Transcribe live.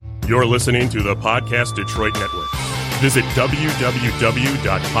You're listening to the Podcast Detroit Network. Visit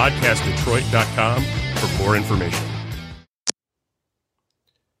www.podcastdetroit.com for more information.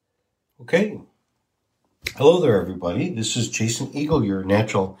 Okay. Hello there, everybody. This is Jason Eagle, your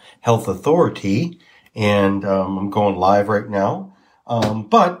natural health authority, and I'm going live right now.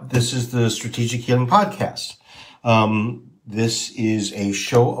 But this is the Strategic Healing Podcast. This is a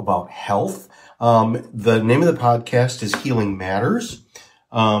show about health. The name of the podcast is Healing Matters.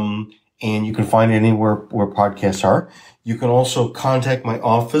 And you can find it anywhere where podcasts are. You can also contact my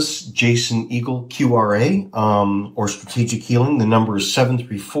office, Jason Eagle, QRA, or Strategic Healing. The number is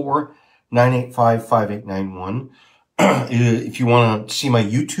 734-985-5891. If you want to see my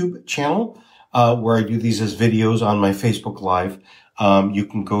YouTube channel, where I do these as videos on my Facebook Live, you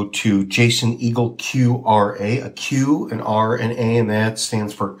can go to Jason Eagle QRA, a Q, an R, and A, and that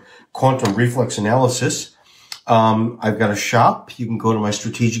stands for Quantum Reflex Analysis. I've got a shop. You can go to my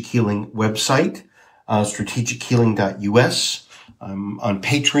Strategic Healing website, strategichealing.us. I'm on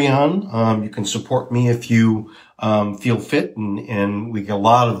Patreon. You can support me if you feel fit, and we get a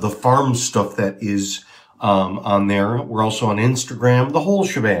lot of the farm stuff that is on there. We're also on Instagram, the whole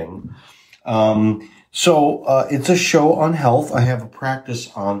shebang. So it's a show on health. I have a practice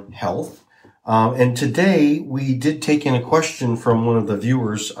on health. And today we did take in a question from one of the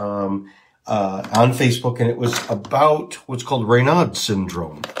viewers on Facebook, and it was about what's called Raynaud's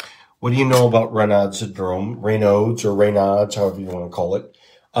syndrome. What do you know about Raynaud's syndrome? Raynaud's or Raynaud's, however you want to call it.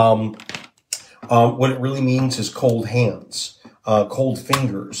 What it really means is cold hands, cold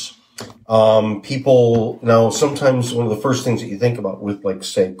fingers. People, now sometimes one of the first things that you think about with, like,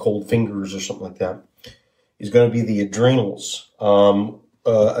 say, cold fingers or something like that is going to be the adrenals.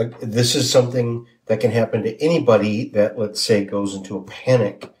 This is something that can happen to anybody that, let's say, goes into a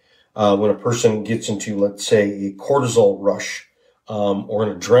panic. When a person gets into, let's say, a cortisol rush, or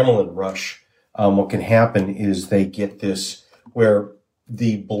an adrenaline rush, what can happen is they get this where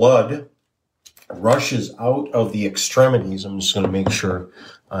the blood rushes out of the extremities. I'm just going to make sure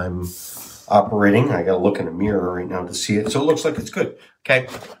I'm operating. I got to look in a mirror right now to see it. So it looks like it's good. Okay.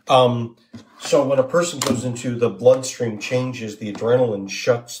 So when a person goes into the bloodstream changes, the adrenaline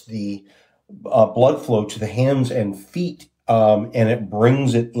shuts the blood flow to the hands and feet, and it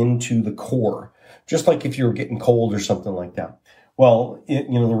brings it into the core, just like if you were getting cold or something like that. Well,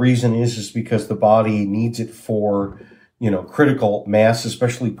 the reason is because the body needs it for, critical mass,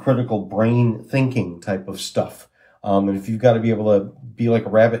 especially critical brain thinking type of stuff. And if you've got to be able to be like a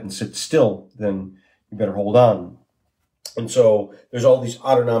rabbit and sit still, then you better hold on. And so there's all these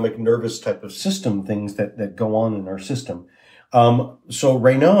autonomic nervous type of system things that go on in our system. So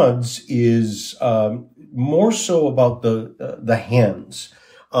Raynaud's is more so about the hands.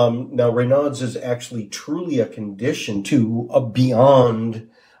 Now Raynaud's is actually truly a condition to beyond,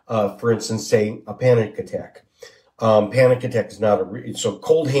 for instance, say a panic attack. Panic attack is not so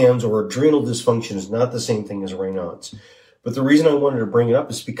cold hands or adrenal dysfunction is not the same thing as Raynaud's. But the reason I wanted to bring it up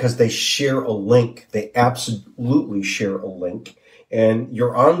is because they share a link. They absolutely share a link, and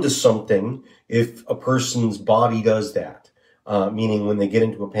you're onto something if a person's body does that. Meaning when they get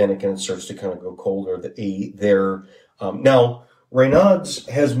into a panic and it starts to kind of go cold, or now Raynaud's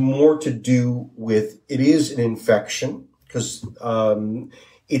has more to do with, it is an infection because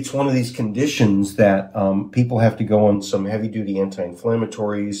it's one of these conditions that people have to go on some heavy duty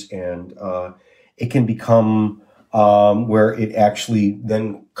anti-inflammatories, and it can become where it actually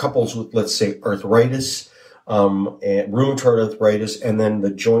then couples with, let's say, arthritis, and rheumatoid arthritis, and then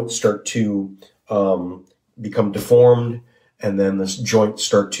the joints start to become deformed. And then the joints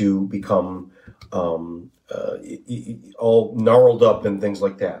start to become all gnarled up and things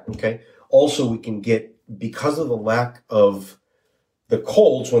like that, okay? Also, we can get, because of the lack of the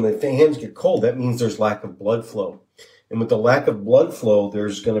colds, when the hands get cold, that means there's lack of blood flow. And with the lack of blood flow,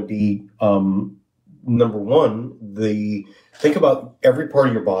 there's going to be, number one, think about every part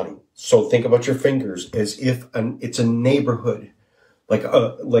of your body. So think about your fingers as if it's a neighborhood. Like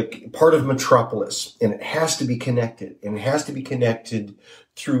part of Metropolis, and it has to be connected, and it has to be connected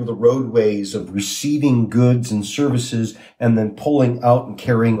through the roadways of receiving goods and services, and then pulling out and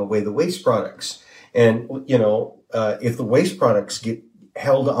carrying away the waste products. And, if the waste products get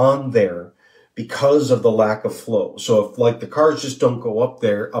held on there because of the lack of flow. So if, like, the cars just don't go up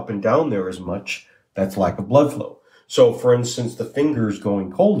and down there as much, that's lack of blood flow. So for instance, the fingers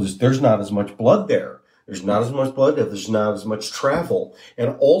going cold there's not as much blood there. There's not as much blood, there's not as much travel.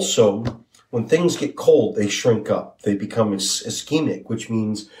 And also, when things get cold, they shrink up. They become ischemic, which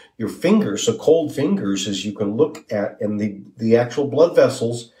means your fingers, so cold fingers, as you can look at, and the actual blood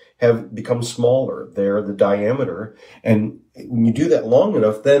vessels have become smaller. They're the diameter. And when you do that long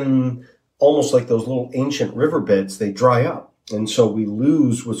enough, then almost like those little ancient riverbeds, they dry up. And so we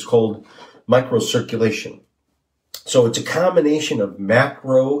lose what's called microcirculation. So it's a combination of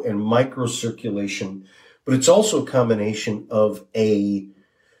macro and microcirculation, but it's also a combination of a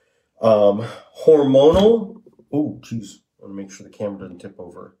hormonal, I want to make sure the camera doesn't tip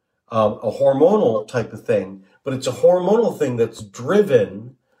over, a hormonal type of thing, but it's a hormonal thing that's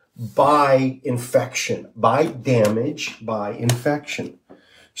driven by infection, by damage, by infection.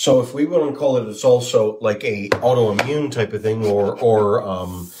 So if we want to call it, it's also like a autoimmune type of thing or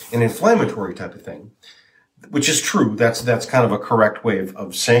an inflammatory type of thing, which is true. That's kind of a correct way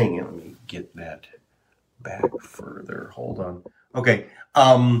of saying it. Let me get that back further. Hold on. Okay.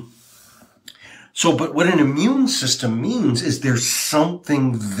 But what an immune system means is there's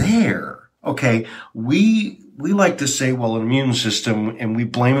something there. Okay. We like to say, well, an immune system, and we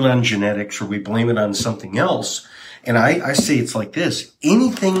blame it on genetics or we blame it on something else. And I say it's like this.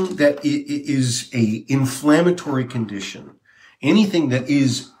 Anything that is a inflammatory condition, anything that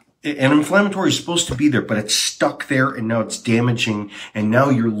is an inflammatory is supposed to be there, but it's stuck there and now it's damaging and now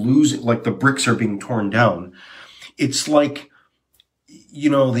you're losing, like the bricks are being torn down. It's like,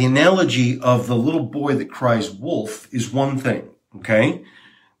 the analogy of the little boy that cries wolf is one thing. Okay.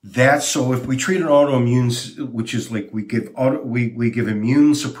 So if we treat an autoimmune, which is like we give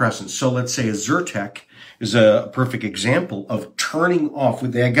immune suppressants. So let's say a Zyrtec is a perfect example of turning off.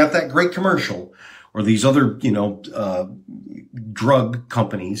 They got that great commercial, or these other, drug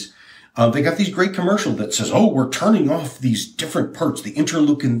companies. They got these great commercials that says, oh, we're turning off these different parts, the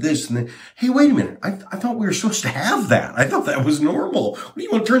interleukin this and that. Hey, wait a minute. I thought we were supposed to have that. I thought that was normal. What do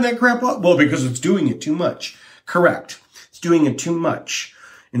you want to turn that crap off? Well, because it's doing it too much. Correct. It's doing it too much.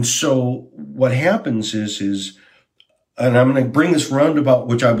 And so what happens is, and I'm going to bring this roundabout,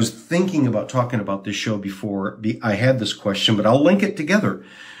 which I was thinking about talking about this show before I had this question, but I'll link it together,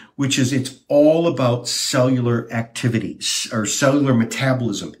 which is it's all about cellular activity or cellular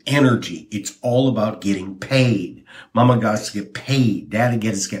metabolism, energy. It's all about getting paid. Mama got to get paid. Daddy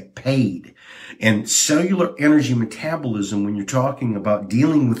gets to get paid. And cellular energy metabolism, when you're talking about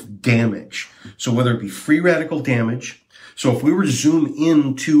dealing with damage, so whether it be free radical damage, so if we were to zoom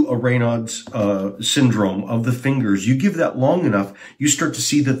into a Raynaud's syndrome of the fingers, you give that long enough, you start to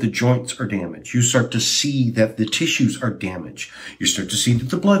see that the joints are damaged. You start to see that the tissues are damaged. You start to see that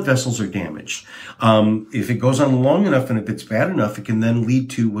the blood vessels are damaged. If it goes on long enough and if it's bad enough, it can then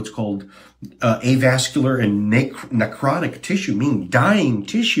lead to what's called avascular and necrotic tissue, meaning dying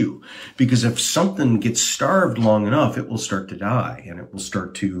tissue. Because if something gets starved long enough, it will start to die and it will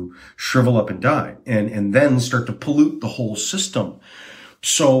start to shrivel up and die and then start to pollute the whole system.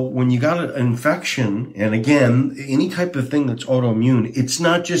 So when you got an infection, and again, any type of thing that's autoimmune, it's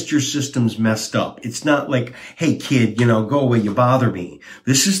not just your system's messed up. It's not like, hey kid, go away, you bother me.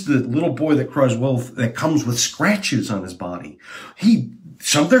 This is the little boy that cries wolf that comes with scratches on his body.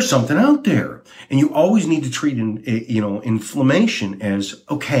 There's something out there. And you always need to treat, inflammation as,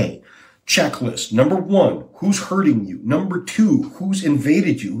 okay, checklist. Number 1, who's hurting you? Number 2, who's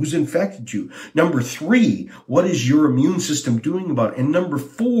invaded you? Who's infected you? Number 3, what is your immune system doing about it? And number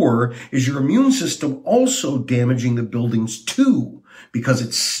 4, is your immune system also damaging the buildings too? Because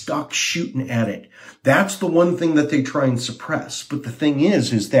it's stuck shooting at it. That's the one thing that they try and suppress. But the thing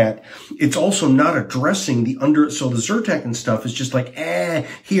is that it's also not addressing so the Zyrtec and stuff is just like,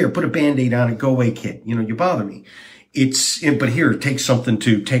 here, put a Band-Aid on it, go away, kid. You bother me. But here, take something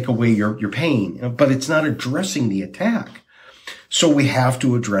to take away your pain. But it's not addressing the attack. So we have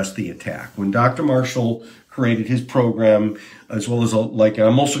to address the attack. When Dr. Marshall created his program, as well as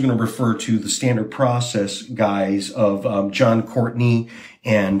I'm also going to refer to the standard process guys of John Courtney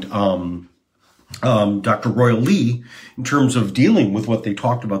and Dr. Royal Lee, in terms of dealing with what they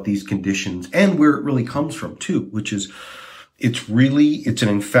talked about these conditions and where it really comes from too, which is it's an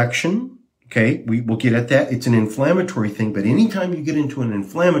infection. Okay, we'll get at that. It's an inflammatory thing, but anytime you get into an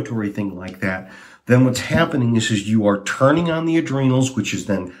inflammatory thing like that, then what's happening is you are turning on the adrenals, which is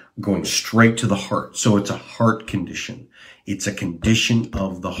then going straight to the heart. So it's a heart condition. It's a condition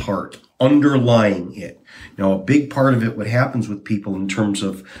of the heart underlying it. Now, a big part of it, what happens with people in terms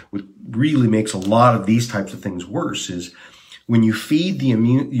of what really makes a lot of these types of things worse is when you feed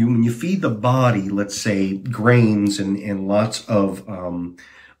when you feed the body, let's say grains and lots of,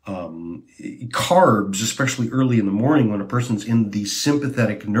 carbs, especially early in the morning when a person's in the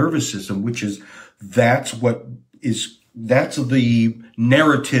sympathetic nervous system, that's what is that's the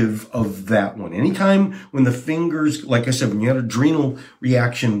narrative of that one. Anytime when the fingers, like I said, when you had adrenal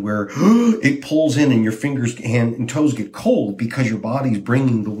reaction where it pulls in and your fingers and toes get cold because your body's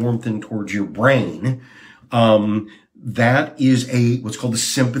bringing the warmth in towards your brain, that is what's called the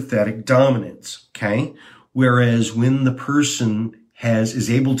sympathetic dominance. Okay. Whereas when the person is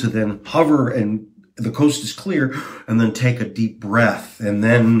able to then hover and the coast is clear and then take a deep breath and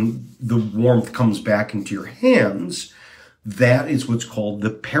then the warmth comes back into your hands, that is what's called the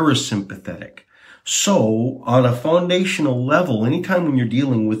parasympathetic. So on a foundational level, anytime when you're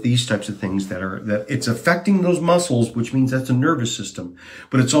dealing with these types of things that it's affecting those muscles, which means that's a nervous system,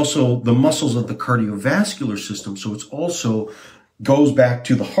 but it's also the muscles of the cardiovascular system. So it's also goes back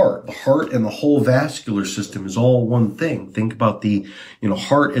to the heart. The heart and the whole vascular system is all one thing. Think about the,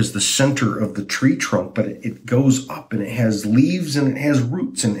 heart as the center of the tree trunk, but it goes up and it has leaves and it has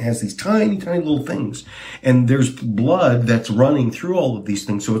roots and it has these tiny, tiny little things. And there's blood that's running through all of these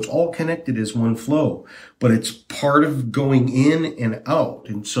things. So it's all connected as one flow, but it's part of going in and out.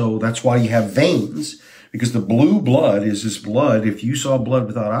 And so that's why you have veins, because the blue blood is this blood. If you saw blood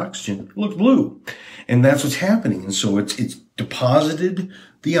without oxygen, it looks blue. And that's what's happening. And so it's deposited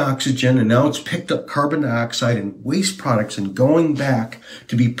the oxygen and now it's picked up carbon dioxide and waste products and going back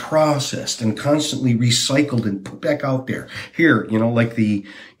to be processed and constantly recycled and put back out there. Here, like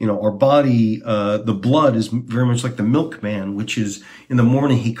our body, the blood is very much like the milkman, which is in the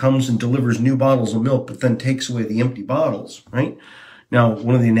morning he comes and delivers new bottles of milk, but then takes away the empty bottles, right? Now,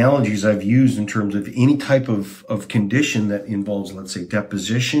 one of the analogies I've used in terms of any type of condition that involves, let's say,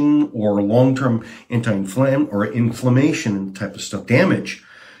 deposition or long-term inflammation and type of stuff, damage,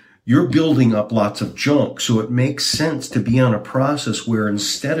 you're building up lots of junk. So it makes sense to be on a process where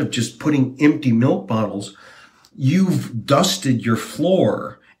instead of just putting empty milk bottles, you've dusted your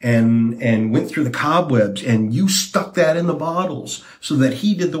floor and went through the cobwebs and you stuck that in the bottles so that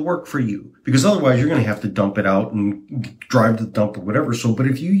he did the work for you. Because otherwise you're going to have to dump it out and drive to the dump or whatever. So, but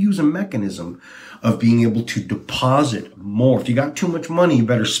if you use a mechanism of being able to deposit more, if you got too much money, you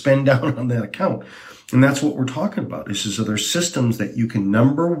better spend down on that account. And that's what we're talking about. So there's systems that you can,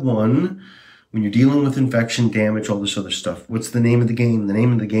 number one, when you're dealing with infection, damage, all this other stuff, what's the name of the game? The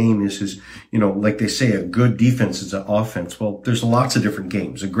name of the game is, like they say, a good defense is an offense. Well, there's lots of different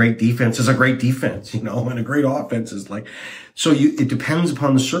games. A great defense is a great defense, and a great offense is it depends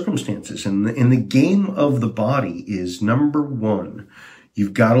upon the circumstances. And in the game of the body is number one,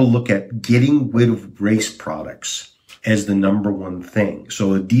 you've got to look at getting rid of waste products as the number one thing.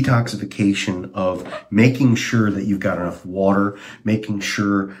 So a detoxification of making sure that you've got enough water, making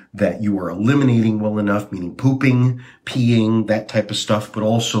sure that you are eliminating well enough, meaning pooping, peeing, that type of stuff, but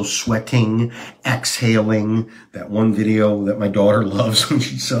also sweating, exhaling. That one video that my daughter loves when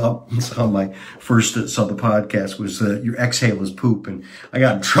she saw the podcast was your exhale is poop. And I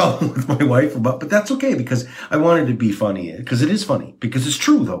got in trouble with my wife but that's okay because I wanted to be funny, because it is funny, because it's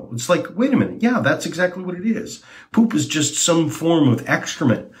true though. It's like, wait a minute. Yeah, that's exactly what it is. Poop is just some form of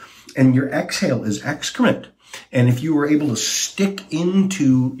excrement, and your exhale is excrement. And if you were able to stick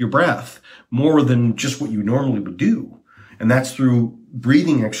into your breath more than just what you normally would do, and that's through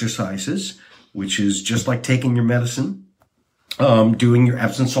breathing exercises, which is just like taking your medicine, doing your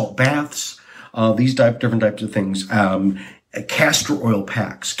Epsom salt baths, these different types of things, castor oil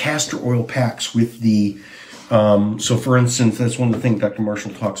packs with the so for instance, that's one of the things Dr.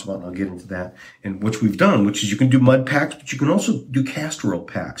 Marshall talks about, and I'll get into that, and which we've done, which is you can do mud packs, but you can also do castor oil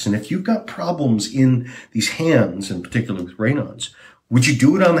packs. And if you've got problems in these hands, in particular with Raynaud's, would you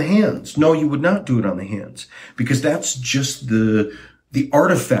do it on the hands? No, you would not do it on the hands, because that's just the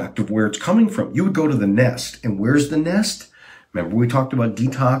artifact of where it's coming from. You would go to the nest, and where's the nest? Remember we talked about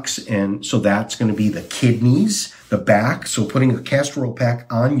detox, and so that's going to be the kidneys, the back. So putting a castor oil pack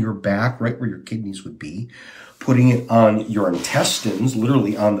on your back, right where your kidneys would be. Putting it on your intestines,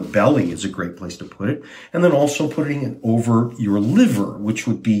 literally on the belly, is a great place to put it. And then also putting it over your liver, which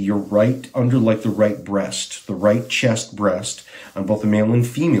would be your right, under like the right breast, the right chest breast, on both the male and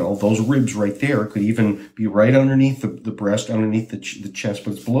female. Those ribs right there could even be right underneath the breast, underneath the chest,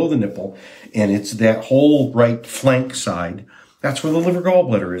 but it's below the nipple. And it's that whole right flank side. That's where the liver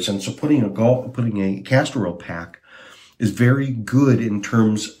gallbladder is. And so putting a castor oil pack is very good in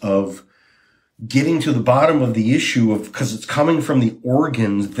terms of getting to the bottom of the issue because it's coming from the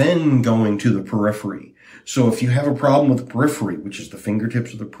organs, then going to the periphery. So if you have a problem with the periphery, which is the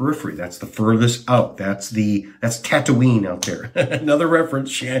fingertips of the periphery, that's the furthest out. That's Tatooine out there. Another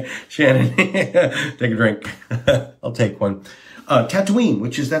reference, Shannon. Take a drink. I'll take one.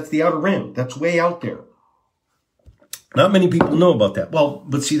 Tatooine, that's the outer rim. That's way out there. Not many people know about that. Well,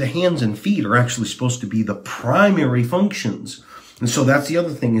 but see, the hands and feet are actually supposed to be the primary functions. And so that's the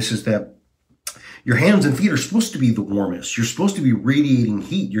other thing is that your hands and feet are supposed to be the warmest. You're supposed to be radiating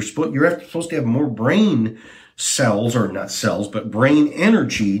heat. You're supposed to have more brain cells, or not cells, but brain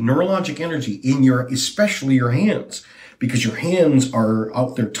energy, neurologic energy in especially your hands, because your hands are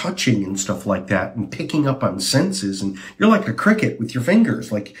out there touching and stuff like that and picking up on senses. And you're like a cricket with your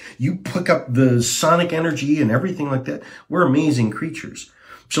fingers. Like you pick up the sonic energy and everything like that. We're amazing creatures.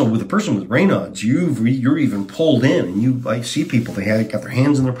 So with a person with Raynaud's, you're even pulled in, and I see people, they got their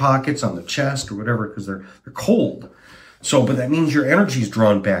hands in their pockets, on their chest or whatever, because they're cold. So, but that means your energy is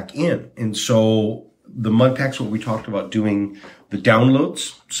drawn back in. And so the mud packs, what we talked about doing the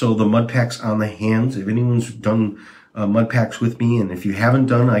downloads. So the mud packs on the hands, if anyone's done mud packs with me, and if you haven't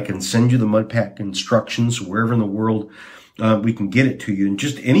done, I can send you the mud pack instructions wherever in the world we can get it to you. And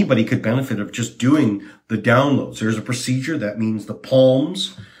just anybody could benefit of just doing the downloads. There's a procedure that means the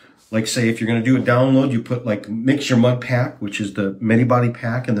palms, like say if you're going to do a download, you put mix your mud pack, which is the Medibody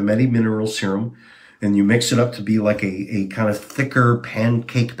pack and the Medi-Mineral Serum, and you mix it up to be like a kind of thicker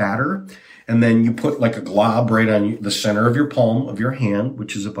pancake batter. And then you put like a glob right on the center of your palm of your hand,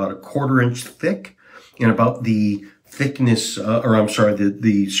 which is about 1/4 inch thick and about the thickness,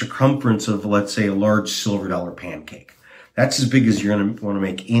 the circumference of, let's say, a large silver dollar pancake. That's as big as you're going to want to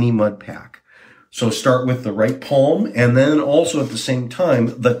make any mud pack. So start with the right palm, and then also at the same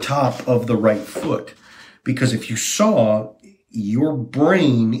time, the top of the right foot. Because if you saw, your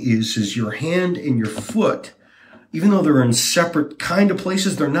brain is your hand and your foot, even though they're in separate kind of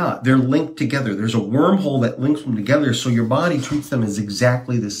places, they're not. They're linked together. There's a wormhole that links them together, so your body treats them as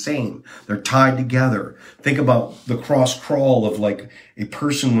exactly the same. They're tied together. Think about the cross crawl of like a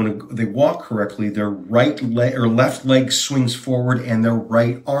person when they walk correctly, their right leg or left leg swings forward and their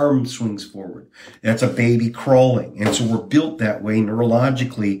right arm swings forward. That's a baby crawling. And so we're built that way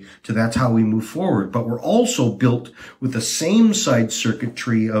neurologically that's how we move forward. But we're also built with the same side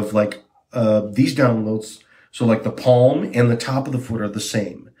circuitry of these downloads. So like the palm and the top of the foot are the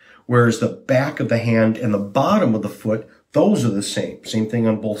same, whereas the back of the hand and the bottom of the foot, those are the same. Same thing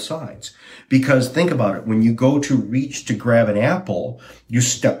on both sides. Because think about it, when you go to reach to grab an apple, you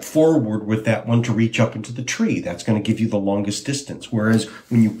step forward with that one to reach up into the tree. That's going to give you the longest distance. Whereas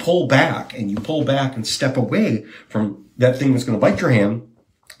when you pull back and step away from that thing that's going to bite your hand,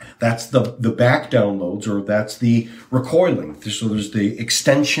 that's the back downloads, or that's the recoiling. So there's the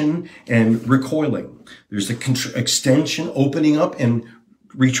extension and recoiling. There's the extension, opening up, and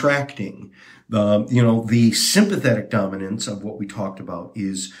retracting. The sympathetic dominance of what we talked about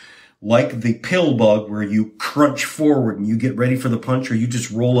is like the pill bug, where you crunch forward and you get ready for the punch, or you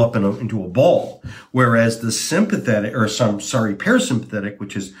just roll up into a ball. Whereas the parasympathetic,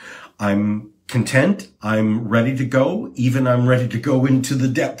 which is I'm content, I'm ready to go, even I'm ready to go into the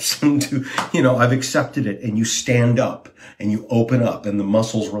depths, I've accepted it, and you stand up and you open up and the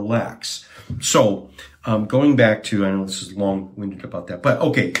muscles relax. So, going back to, I know this is long-winded about that, but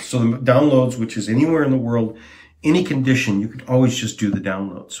okay, so the downloads, which is anywhere in the world, any condition, you could always just do the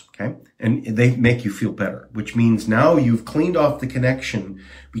downloads, okay? And they make you feel better, which means now you've cleaned off the connection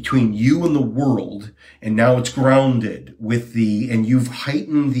between you and the world, and now it's grounded and you've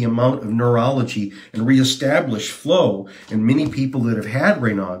heightened the amount of neurology and reestablished flow. And many people that have had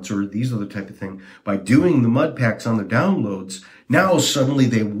Raynaud's or these other type of thing, by doing the mud packs on the downloads, now suddenly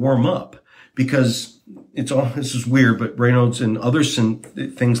they warm up, because this is weird, but Raynaud's and other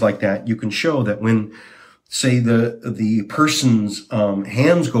things like that, you can show that when, say, the person's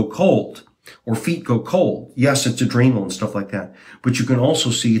hands go cold or feet go cold, yes, it's adrenal and stuff like that, but you can also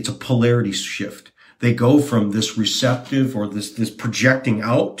see it's a polarity shift. They go from this receptive or this projecting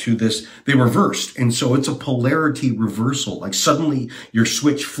out to this, they reversed. And so it's a polarity reversal. Like suddenly your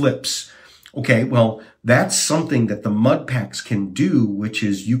switch flips. Okay, well, that's something that the mud packs can do, which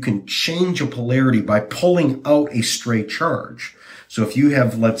is you can change a polarity by pulling out a stray charge. So if you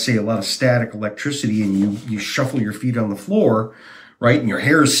have, let's say, a lot of static electricity and you shuffle your feet on the floor, right, and your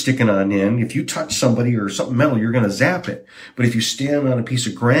hair is sticking on end, if you touch somebody or something metal, you're going to zap it. But if you stand on a piece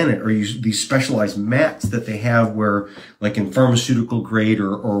of granite or use these specialized mats that they have where, like in pharmaceutical grade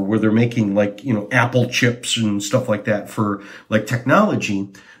or where they're making Apple chips and stuff like that for like technology,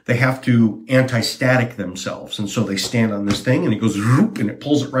 they have to anti-static themselves. And so they stand on this thing and it goes whoop, and it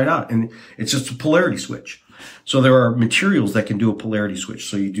pulls it right out. And it's just a polarity switch. So there are materials that can do a polarity switch.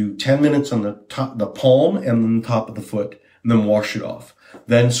 So you do 10 minutes on the palm and then the top of the foot, and then wash it off.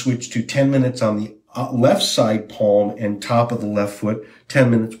 Then switch to 10 minutes on the left side palm and top of the left foot, 10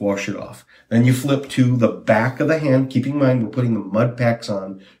 minutes, wash it off. Then you flip to the back of the hand. Keep in mind, we're putting the mud packs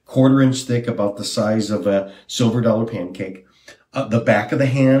on, 1/4 inch thick, about the size of a silver dollar pancake. The back of the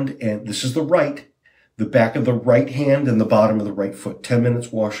hand, and this is the back of the right hand and the bottom of the right foot, 10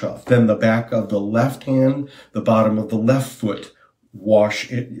 minutes, wash off. Then the back of the left hand, the bottom of the left foot, wash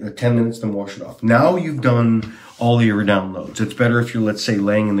it, 10 minutes, then wash it off. Now you've done all your downloads. It's better if you're, let's say,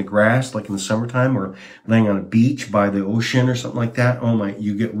 laying in the grass, like in the summertime, or laying on a beach by the ocean or something like that. Oh my,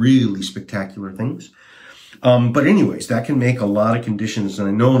 you get really spectacular things. But anyways, that can make a lot of conditions. And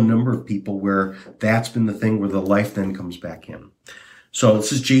I know a number of people where that's been the thing where the life then comes back in. So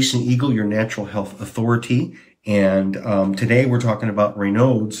this is Jason Eagle, your natural health authority. And today we're talking about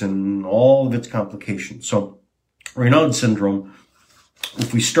Raynaud's and all of its complications. So Raynaud's syndrome,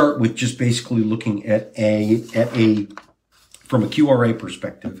 if we start with just basically looking at from a QRA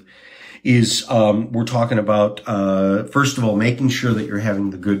perspective, is we're talking about first of all making sure that you're having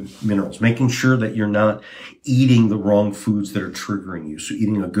the good minerals, making sure that you're not eating the wrong foods that are triggering you. So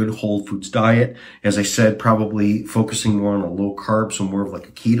eating a good whole foods diet, as I said, probably focusing more on a low carb, so more of like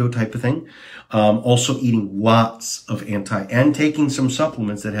a keto type of thing. Also eating lots of and taking some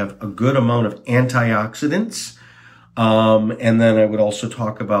supplements that have a good amount of antioxidants. And then I would also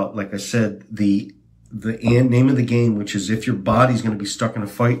talk about, like I said, the name of the game, which is if your body's going to be stuck in a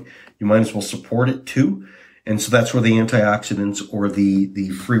fight, you might as well support it too. And so that's where the antioxidants or the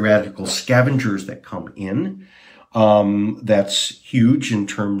free radical scavengers that come in. That's huge in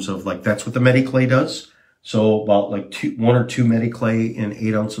terms of like, that's what the Mediclay does. So about like 1 or 2 Mediclay in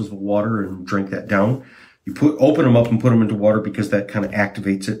 8 ounces of water and drink that down. You open them up and put them into water because that kind of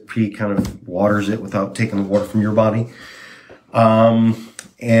activates it, kind of waters it without taking the water from your body. Let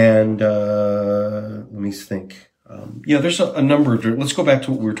me think. There's a number of, let's go back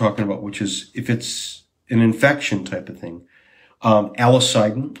to what we were talking about, which is if it's an infection type of thing.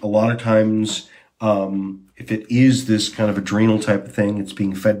 Allocidin, a lot of times, if it is this kind of adrenal type of thing, it's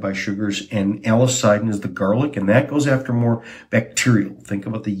being fed by sugars, and allocidin is the garlic, and that goes after more bacterial. Think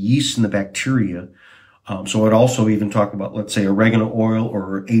about the yeast and the bacteria. So I'd also even talk about, let's say, oregano oil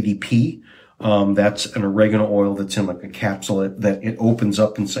or ADP. That's an oregano oil that's in like a capsule that it opens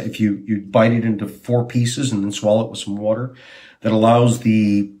up inside. If you bite it into 4 pieces and then swallow it with some water, that allows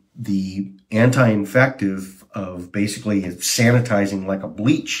the anti-infective of basically it's sanitizing like a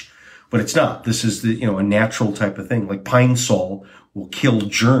bleach, but it's not. This is a natural type of thing. Like pine sol will kill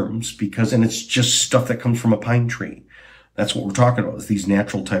germs and it's just stuff that comes from a pine tree. That's what we're talking about, is these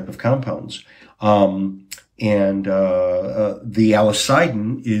natural type of compounds. The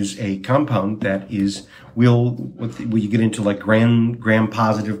allocidin is a compound that is, when you get into like gram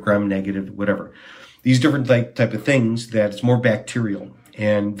positive, gram negative, whatever, these different type of things, that it's more bacterial.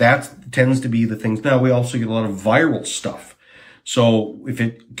 And that tends to be the things. Now we also get a lot of viral stuff. So if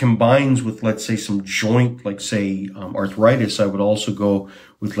it combines with, let's say, some joint, like say, arthritis, I would also go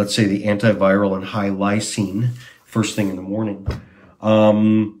with, let's say, the antiviral and high lysine first thing in the morning.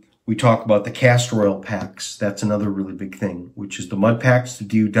 We talk about the castor oil packs. That's another really big thing, which is the mud packs to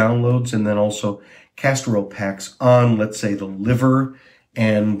do downloads, and then also castor oil packs on, let's say, the liver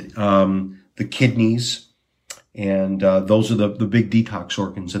and the kidneys. And those are the big detox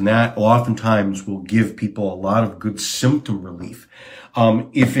organs. And that oftentimes will give people a lot of good symptom relief.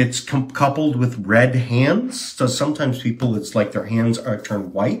 If it's coupled with red hands, so sometimes people, it's like their hands are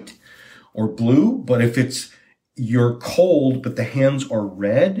turned white or blue. But if you're cold, but the hands are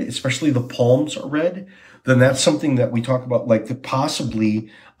red, especially the palms are red, then that's something that we talk about, like possibly,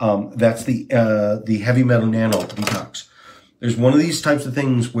 that's the heavy metal nano detox. There's one of these types of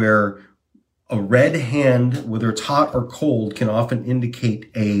things where a red hand, whether it's hot or cold, can often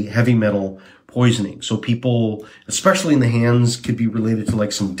indicate a heavy metal poisoning. So people, especially in the hands, could be related to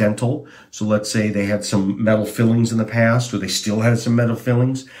like some dental. So let's say they had some metal fillings in the past, or they still had some metal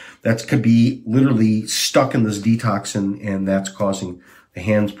fillings. That could be literally stuck in this detox, and that's causing the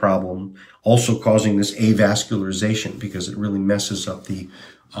hands problem. Also causing this avascularization, because it really messes up the,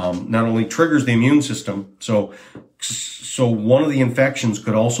 not only triggers the immune system. So one of the infections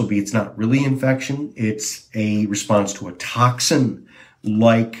could also be, it's not really infection. It's a response to a toxin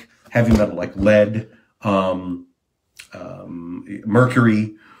like heavy metal, like lead,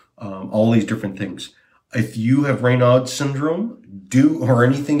 mercury, all these different things. If you have Raynaud's syndrome,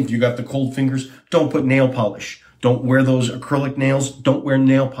 if you got the cold fingers, don't put nail polish. Don't wear those acrylic nails. Don't wear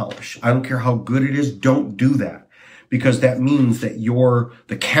nail polish. I don't care how good it is. Don't do that, because that means that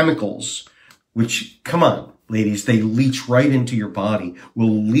the chemicals, which, come on, ladies, they leach right into your body,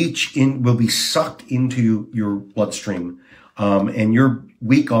 will be sucked into your bloodstream. and you're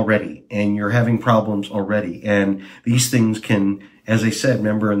weak already and you're having problems already. And these things can, as I said,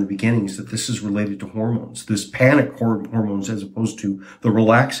 remember in the beginnings that this is related to hormones, this panic hormones as opposed to the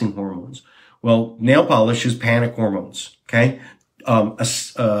relaxing hormones. Well, nail polish is panic hormones. Okay.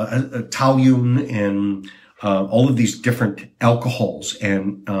 Toluene and all of these different alcohols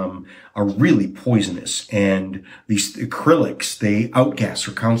and are really poisonous. And these acrylics, they outgas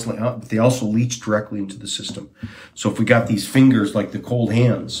or constantly out, but they also leach directly into the system. So if we got these fingers like the cold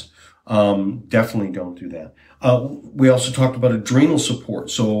hands, definitely don't do that. We also talked about adrenal support.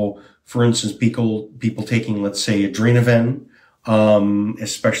 So for instance, people taking, let's say, Adrenaven,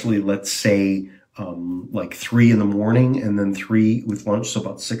 especially let's say like 3 in the morning and then 3 with lunch, so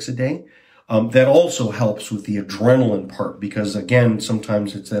about 6 a day. That also helps with the adrenaline part because again,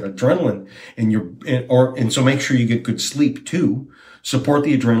 sometimes it's that adrenaline and so make sure you get good sleep too. Support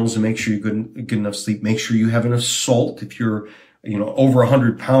the adrenals and make sure you get enough sleep. Make sure you have enough salt. If you're, over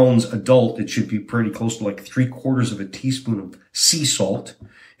 100 pounds adult, it should be pretty close to like 3/4 of a teaspoon of sea salt.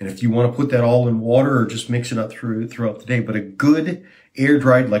 And if you want to put that all in water or just mix it up throughout the day, but a good air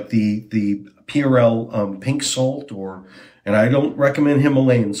dried, like the PRL, pink salt and I don't recommend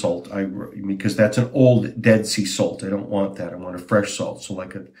Himalayan salt, because that's an old Dead Sea salt. I don't want that. I want a fresh salt. So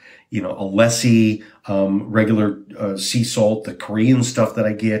like a Lessie, regular, sea salt, the Korean stuff that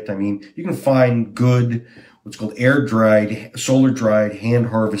I get. I mean, you can find good, what's called air dried, solar dried, hand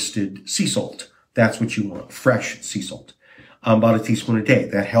harvested sea salt. That's what you want. Fresh sea salt. About a teaspoon a day.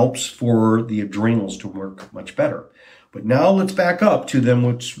 That helps for the adrenals to work much better. But now let's back up to them,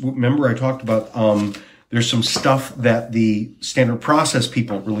 which remember I talked about, there's some stuff that the standard process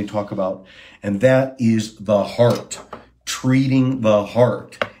people really talk about, and that is the heart, treating the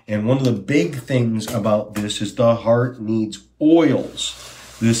heart. And one of the big things about this is the heart needs oils.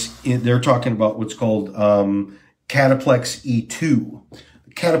 They're talking about what's called Cataplex E2.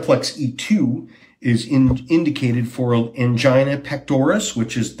 Cataplex E2 is indicated for angina pectoris,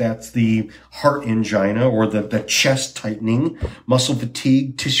 that's the heart angina or the chest tightening, muscle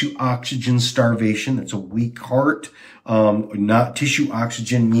fatigue, tissue oxygen starvation. That's a weak heart. Not tissue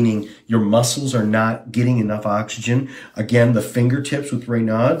oxygen, meaning your muscles are not getting enough oxygen. Again, the fingertips with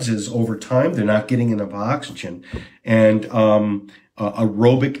Raynaud's is over time, they're not getting enough oxygen. And,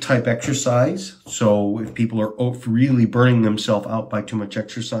 aerobic type exercise. So if people are really burning themselves out by too much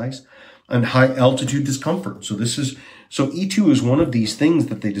exercise, and high altitude discomfort. So E2 is one of these things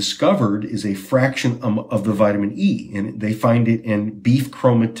that they discovered is a fraction of the vitamin E, and they find it in beef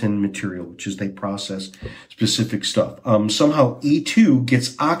chromatin material, which is they process specific stuff. Somehow E2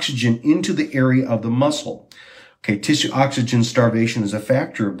 gets oxygen into the area of the muscle. Okay, tissue oxygen starvation is a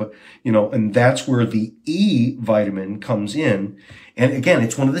factor, but, and that's where the E vitamin comes in. And again,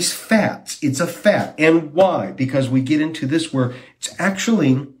 it's one of these fats. It's a fat. And why? Because we get into this where it's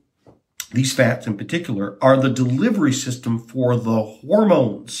actually, these fats in particular are the delivery system for the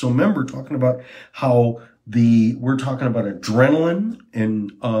hormones. So remember talking about how we're talking about adrenaline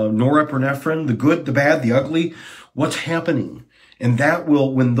and norepinephrine, the good, the bad, the ugly, what's happening. And that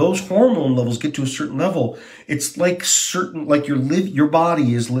will, when those hormone levels get to a certain level, it's like your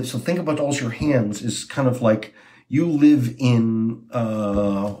body is, so think about also your hands is kind of like you live in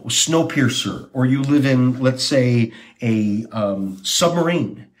Snowpiercer, or you live in, let's say, a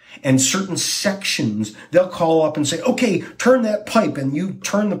submarine. And certain sections, they'll call up and say, okay, turn that pipe, and you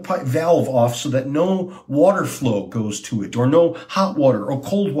turn the pipe valve off so that no water flow goes to it, or no hot water or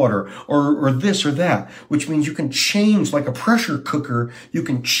cold water or this or that, which means you can change, like a pressure cooker, you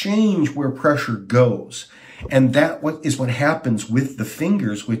can change where pressure goes. And that is what happens with the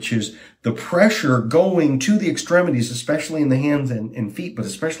fingers, which is the pressure going to the extremities, especially in the hands and feet, but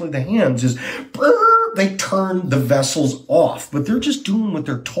especially the hands is they turn the vessels off, but they're just doing what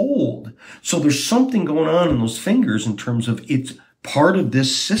they're told. So there's something going on in those fingers in terms of it's part of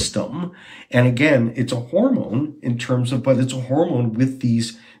this system. And again, it's a hormone but it's a hormone with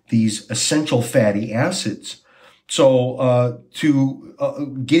these essential fatty acids. So,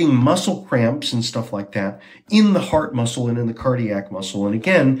 getting muscle cramps and stuff like that in the heart muscle and in the cardiac muscle. And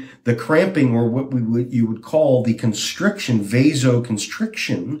again, the cramping, or what you would call the constriction,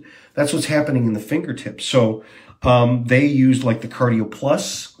 vasoconstriction, that's what's happening in the fingertips. So, they use like the Cardio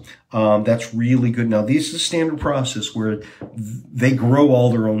Plus. That's really good. Now, this is a standard process where they grow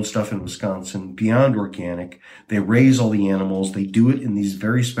all their own stuff in Wisconsin, beyond organic. They raise all the animals. They do it in these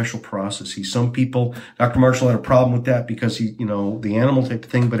very special processes. Some people, Dr. Marshall had a problem with that because the animal type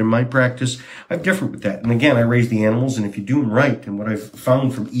of thing, but in my practice, I'm different with that. And again, I raise the animals, and if you do them right, and what I've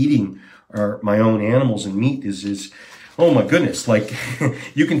found from eating my own animals and meat is, oh my goodness, like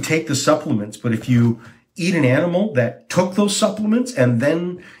you can take the supplements, but if you eat an animal that took those supplements and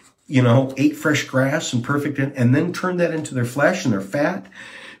then, ate fresh grass and and then turned that into their flesh and their fat,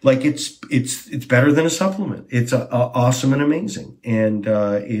 like it's better than a supplement. It's awesome and amazing. And,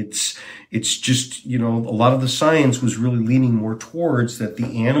 it's just, a lot of the science was really leaning more towards that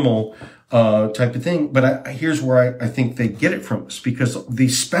the animal, type of thing. But here's where I think they get it from us, because the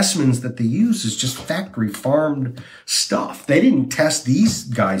specimens that they use is just factory farmed stuff. They didn't test these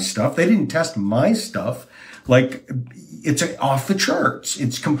guys' stuff. They didn't test my stuff. Like, it's off the charts.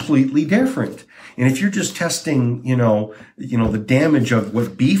 It's completely different. And if you're just testing, the damage of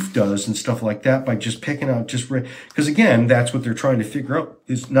what beef does and stuff like that by just picking out because again, that's what they're trying to figure out.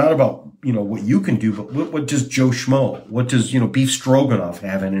 It's not about, what you can do, but what does Joe Schmo, what does, beef stroganoff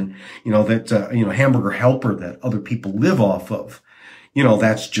have in, and, hamburger helper that other people live off of.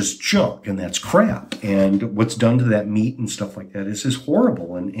 That's just junk and that's crap. And what's done to that meat and stuff like that is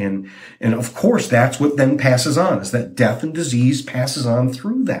horrible. And of course, that's what then passes on, is that death and disease passes on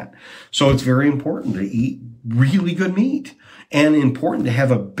through that. So it's very important to eat really good meat, and important to have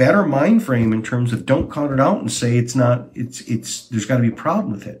a better mind frame in terms of don't count it out and say there's got to be a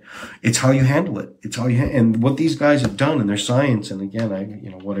problem with it. It's how you handle it. And what these guys have done in their science. And again,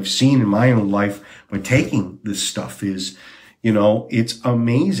 what I've seen in my own life by taking this stuff is, it's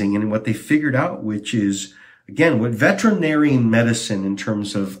amazing. And what they figured out, which is, again, what veterinarian medicine in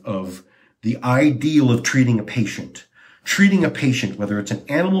terms of the ideal of treating a patient, whether it's an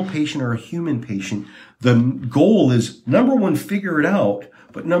animal patient or a human patient, the goal is, number one, figure it out.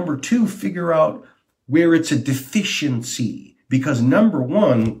 But number two, figure out where it's a deficiency. Because number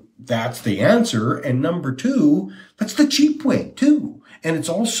one, that's the answer. And number two, that's the cheap way too. And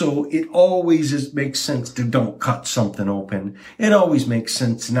it always makes sense to don't cut something open. It always makes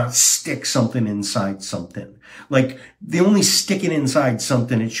sense to not stick something inside something. Like, the only sticking inside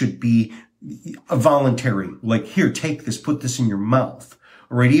something, it should be a voluntary, like, here, take this, put this in your mouth.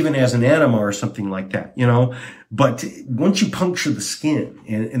 Right, even as an enema or something like that, But once you puncture the skin,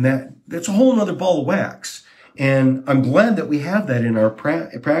 and that's a whole nother ball of wax. And I'm glad that we have that in our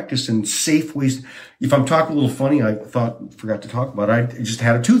practice and safe ways. If I'm talking a little funny, forgot to talk about it. I just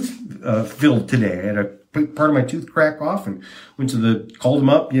had a tooth filled today. I had a part of my tooth crack off and called them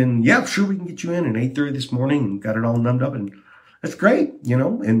up and, yeah, sure, we can get you in at 8:30 this morning, and got it all numbed up. And that's great,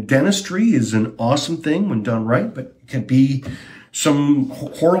 And dentistry is an awesome thing when done right, but it can be some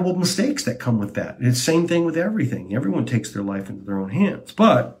horrible mistakes that come with that. It's the same thing with everything. Everyone takes their life into their own hands.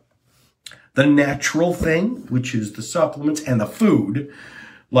 But the natural thing, which is the supplements and the food,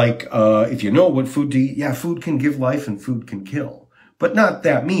 like, if you know what food to eat, yeah, food can give life and food can kill, but not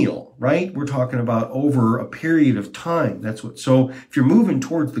that meal, right? We're talking about over a period of time. So if you're moving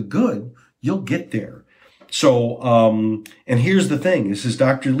towards the good, you'll get there. So, and here's the thing. This is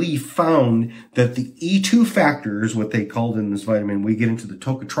Dr. Lee found that the E2 factors, what they called in this vitamin, we get into the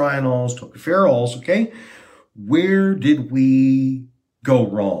tocotrienols, tocopherols, okay? Where did we go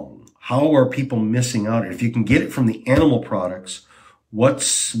wrong? How are people missing out? If you can get it from the animal products, where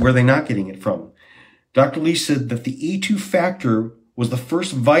are they not getting it from? Dr. Lee said that the E2 factor was the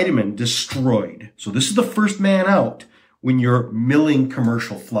first vitamin destroyed. So this is the first man out when you're milling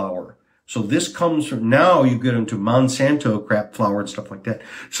commercial flour. So this comes from, now you get into Monsanto crap flour and stuff like that.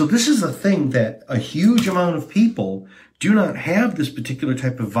 So this is a thing that a huge amount of people do not have this particular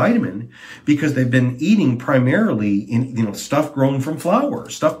type of vitamin because they've been eating primarily in, stuff grown from flour,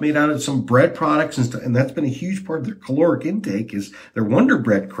 stuff made out of some bread products and stuff. And that's been a huge part of their caloric intake is their Wonder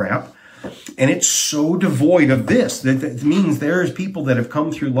Bread crap. And it's so devoid of this. That means there's people that have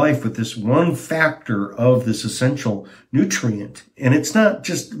come through life with this one factor of this essential nutrient. And it's not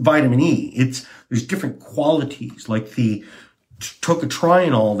just vitamin E. There's different qualities, like the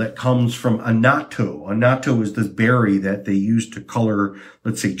tocotrienol that comes from annatto. Annatto is this berry that they use to color,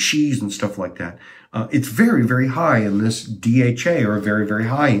 let's say, cheese and stuff like that. It's very, very high in this DHA, or very, very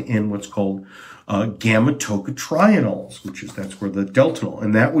high in what's called gamma tocotrienols, that's where the deltanol.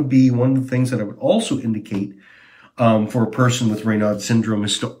 And that would be one of the things that I would also indicate for a person with Raynaud syndrome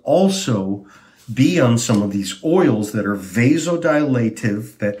is to also be on some of these oils that are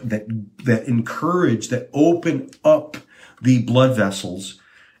vasodilative, that encourage, that open up the blood vessels.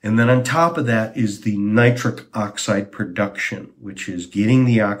 And then on top of that is the nitric oxide production, which is getting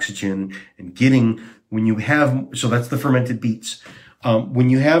the oxygen and so that's the fermented beets. When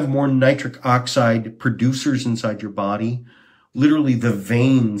you have more nitric oxide producers inside your body, literally the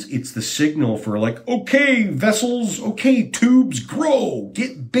veins, it's the signal for like, okay, vessels, okay, tubes, grow,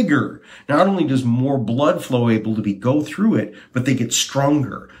 get bigger. Not only does more blood flow able to go through it, but they get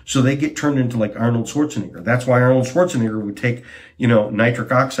stronger. So they get turned into like Arnold Schwarzenegger. That's why Arnold Schwarzenegger would take,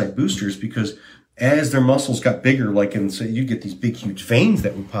 nitric oxide boosters, because as their muscles got bigger, like, and so you get these big, huge veins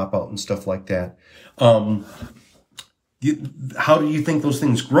that would pop out and stuff like that. How do you think those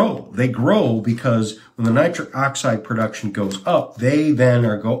things grow? They grow because when the nitric oxide production goes up, they then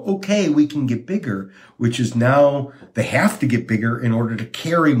okay, we can get bigger, which is now they have to get bigger in order to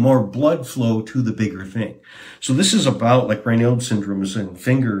carry more blood flow to the bigger thing. So this is about, like Raynaud syndrome is in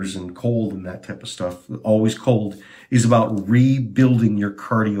fingers and cold and that type of stuff, always cold, is about rebuilding your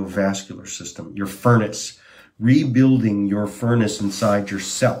cardiovascular system, your furnace, rebuilding your furnace inside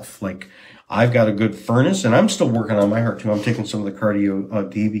yourself. Like, I've got a good furnace, and I'm still working on my heart too. I'm taking some of the cardio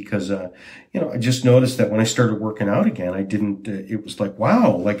D because, I just noticed that when I started working out again, it was like,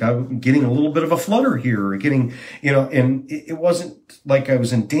 wow, like I'm getting a little bit of a flutter here, or getting, and it wasn't like I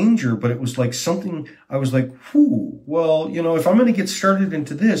was in danger, but it was like something, I was like, whew, well, if I'm going to get started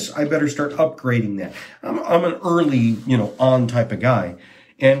into this, I better start upgrading that. I'm an early, on type of guy.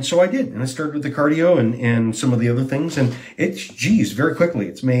 And so I did. And I started with the cardio and some of the other things. And very quickly,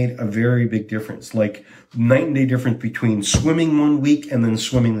 it's made a very big difference, like night and day difference between swimming one week and then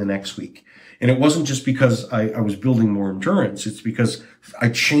swimming the next week. And it wasn't just because I was building more endurance. It's because I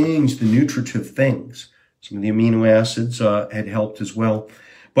changed the nutritive things. Some of the amino acids had helped as well.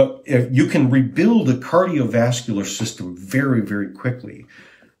 But if you can rebuild a cardiovascular system very, very quickly.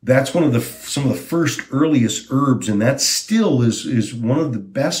 That's some of the first earliest herbs, and that still is one of the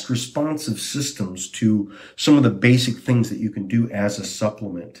best responsive systems to some of the basic things that you can do as a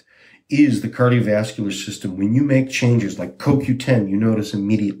supplement, is the cardiovascular system. When you make changes like CoQ10, you notice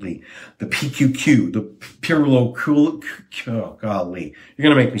immediately the PQQ, the pyrroloquinone, oh golly, you're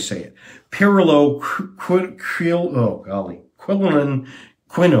going to make me say it. Pyrroloquinone,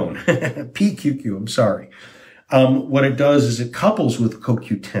 PQQ, I'm sorry. What it does is it couples with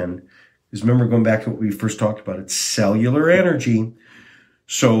CoQ10. Is remember going back to what we first talked about, it's cellular energy.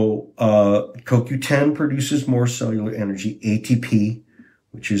 So, CoQ10 produces more cellular energy, ATP,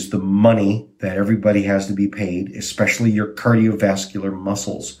 which is the money that everybody has to be paid, especially your cardiovascular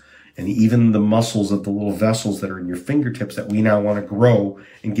muscles. And even the muscles of the little vessels that are in your fingertips that we now want to grow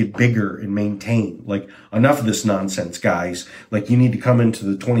and get bigger and maintain. Like, enough of this nonsense, guys. Like, you need to come into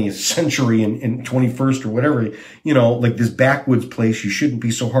the 20th century and 21st or whatever, like this backwoods place you shouldn't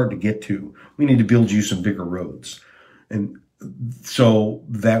be so hard to get to. We need to build you some bigger roads. And so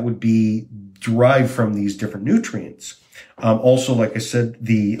that would be derived from these different nutrients. Also, like I said,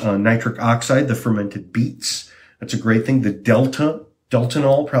 the nitric oxide, the fermented beets, that's a great thing. The Deltanol,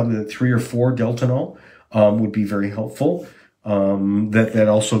 probably the 3 or 4 Deltanol, would be very helpful. That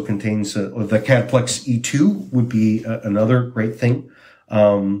also contains, the Cataplex E2 would be another great thing.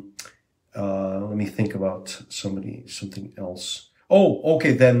 Let me think about something else. Oh,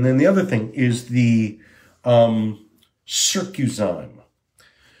 okay. Then the other thing is the, Circuzyme.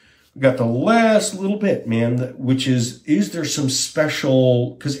 We got the last little bit, man, which is there some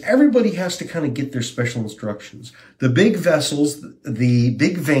special, because everybody has to kind of get their special instructions. The big vessels, the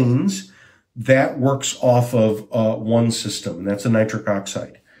big veins, that works off of one system, and that's a nitric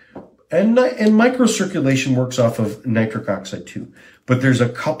oxide. And microcirculation works off of nitric oxide too. But there's a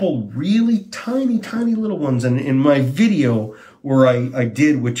couple really tiny, tiny little ones. And in my video where I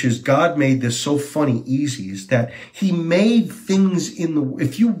did, which is God made this so funny easy, is that he made things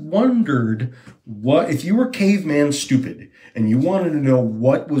if you wondered if you were caveman stupid and you wanted to know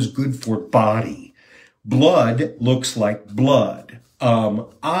what was good for body, blood looks like blood.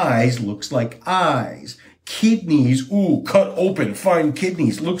 Eyes looks like eyes. Kidneys, cut open, find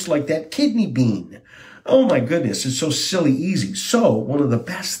kidneys, looks like that kidney bean. Oh my goodness, it's so silly easy. So one of the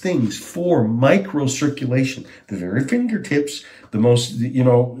best things for microcirculation, the very fingertips, the most,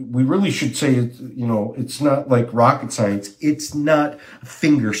 we really should say, it's not like rocket science. It's not a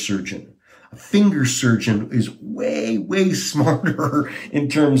finger surgeon. A finger surgeon is way, way smarter in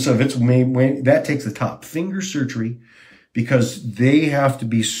terms of that takes the top. Finger surgery, because they have to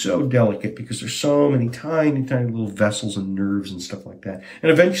be so delicate because there's so many tiny, tiny little vessels and nerves and stuff like that.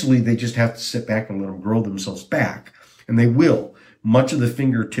 And eventually they just have to sit back and let them grow themselves back. And they will. Much of the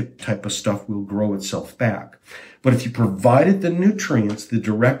fingertip type of stuff will grow itself back. But if you provided the nutrients, the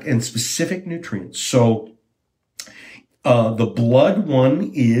direct and specific nutrients, so the blood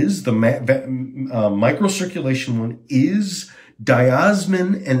one is, the microcirculation one is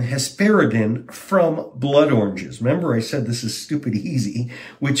diosmin and hesperidin from blood oranges. Remember, I said this is stupid easy,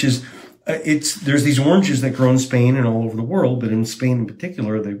 which is, there's these oranges that grow in Spain and all over the world, but in Spain in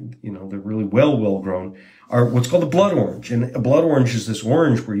particular, they're really well grown, are what's called a blood orange. And a blood orange is this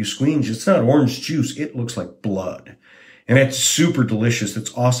orange where you squeeze. It's not orange juice. It looks like blood. And it's super delicious.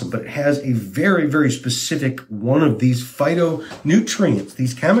 It's awesome. But it has a very, very specific one of these phytonutrients,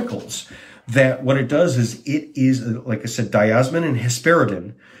 these chemicals, that what it does is it is, like I said, diosmin and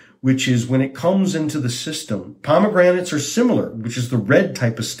hesperidin, which is when it comes into the system. Pomegranates are similar, which is the red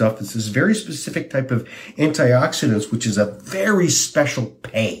type of stuff. It's this very specific type of antioxidants, which is a very special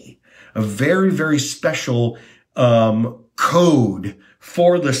pay, a very, very special code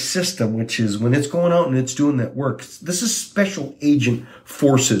for the system, which is when it's going out and it's doing that work. This is special agent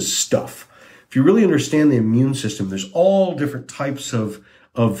forces stuff. If you really understand the immune system, there's all different types of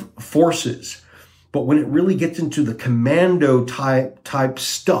forces. But when it really gets into the commando type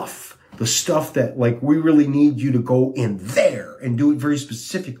stuff, the stuff that like we really need you to go in there and do it very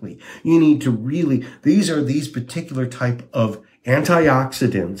specifically. You need to really, these are these particular type of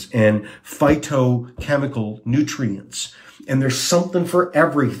antioxidants and phytochemical nutrients. And there's something for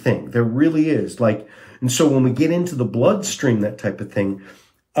everything. There really is. Like, and so when we get into the bloodstream, that type of thing,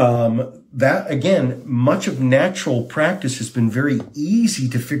 that again, much of natural practice has been very easy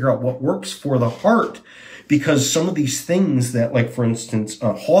to figure out what works for the heart, because some of these things that, like for instance,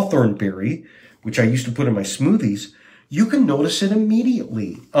 hawthorn berry, which I used to put in my smoothies, you can notice it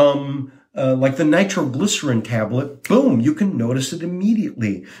immediately. Like the nitroglycerin tablet, boom, you can notice it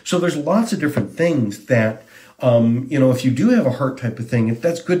immediately. So there's lots of different things that, if you do have a heart type of thing,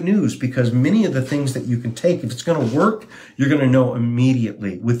 that's good news, because many of the things that you can take, if it's going to work, you're going to know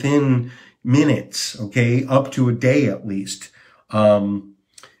immediately within minutes, okay, up to a day at least.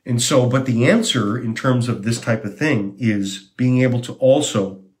 But the answer in terms of this type of thing is being able to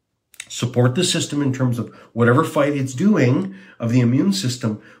also support the system in terms of whatever fight it's doing of the immune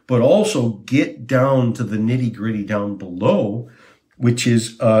system, but also get down to the nitty gritty down below, which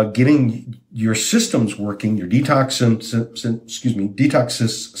is getting your systems working, your detox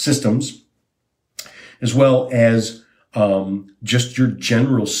systems, as well as just your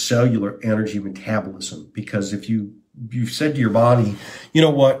general cellular energy metabolism. Because if you've said to your body, you know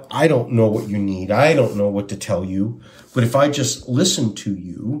what, I don't know what you need, I don't know what to tell you, but if I just listened to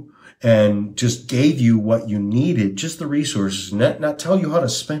you and just gave you what you needed, just the resources, not tell you how to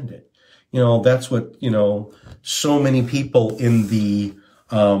spend it. That's what, so many people in the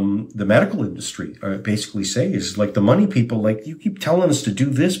medical industry basically say is like the money people, like you keep telling us to do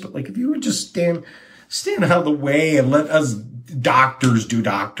this, but like if you would just stand out of the way and let us doctors do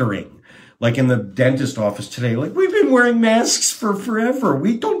doctoring. Like in the dentist office today, like we've been wearing masks for forever.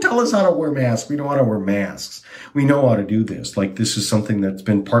 Don't tell us how to wear masks. We know how to wear masks. We know how to do this. Like this is something that's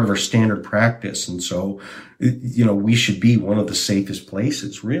been part of our standard practice. And so, we should be one of the safest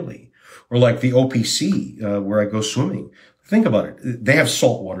places, really. Or like the OPC, where I go swimming. Think about it. They have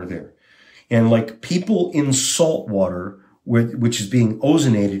salt water there. And like people in salt water, which is being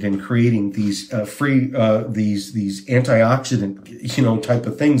ozonated and creating these these antioxidant, type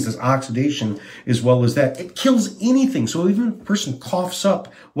of things, this oxidation as well as that, it kills anything. So even if a person coughs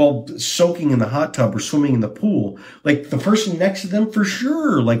up while soaking in the hot tub or swimming in the pool, like the person next to them for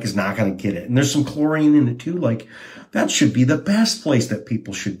sure, like is not going to get it. And there's some chlorine in it too. Like that should be the best place that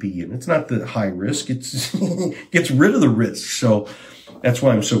people should be in. It's not the high risk. It's gets rid of the risk. So that's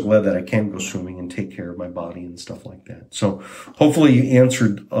why I'm so glad that I can go swimming and take care of my body and stuff like that. So hopefully you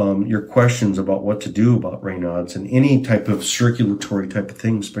answered your questions about what to do about Raynaud's and any type of circulatory type of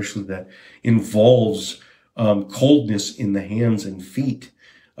thing, especially that involves coldness in the hands and feet.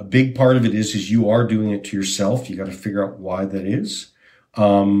 A big part of it is you are doing it to yourself. You got to figure out why that is.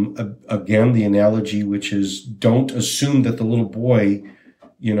 Again, the analogy, which is don't assume that the little boy,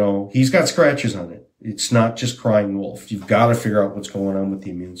 he's got scratches on it. It's not just crying wolf. You've got to figure out what's going on with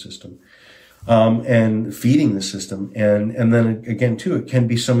the immune system, and feeding the system. And then again, too, it can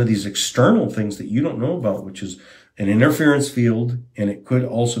be some of these external things that you don't know about, which is an interference field. And it could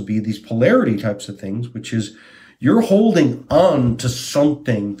also be these polarity types of things, which is you're holding on to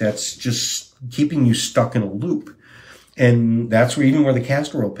something that's just keeping you stuck in a loop. And that's where the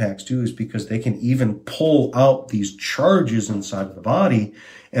castor oil packs do, is because they can even pull out these charges inside of the body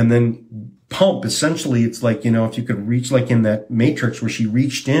and then pump. Essentially, it's like, if you could reach, like in that Matrix where she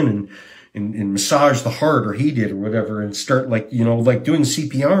reached in and massaged the heart, or he did, or whatever, and start like doing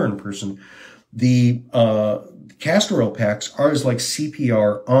CPR in a person. The castor oil packs are like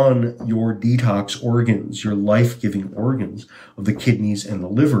CPR on your detox organs, your life-giving organs of the kidneys and the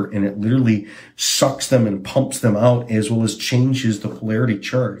liver, and it literally sucks them and pumps them out, as well as changes the polarity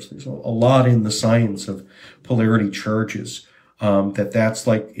charge. There's a lot in the science of polarity charges. That's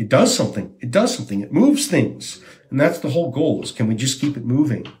like, it does something. It moves things. And that's the whole goal, is can we just keep it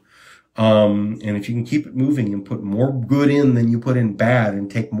moving? And if you can keep it moving and put more good in than you put in bad,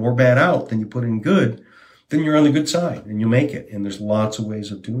 and take more bad out than you put in good, then you're on the good side and you'll make it. And there's lots of ways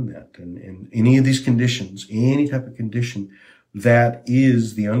of doing that. And any of these conditions, any type of condition, that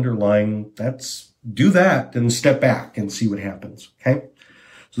is the underlying, do that, then step back and see what happens. Okay.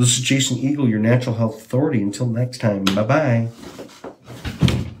 So this is Jason Eagle, your natural health authority. Until next time, bye-bye.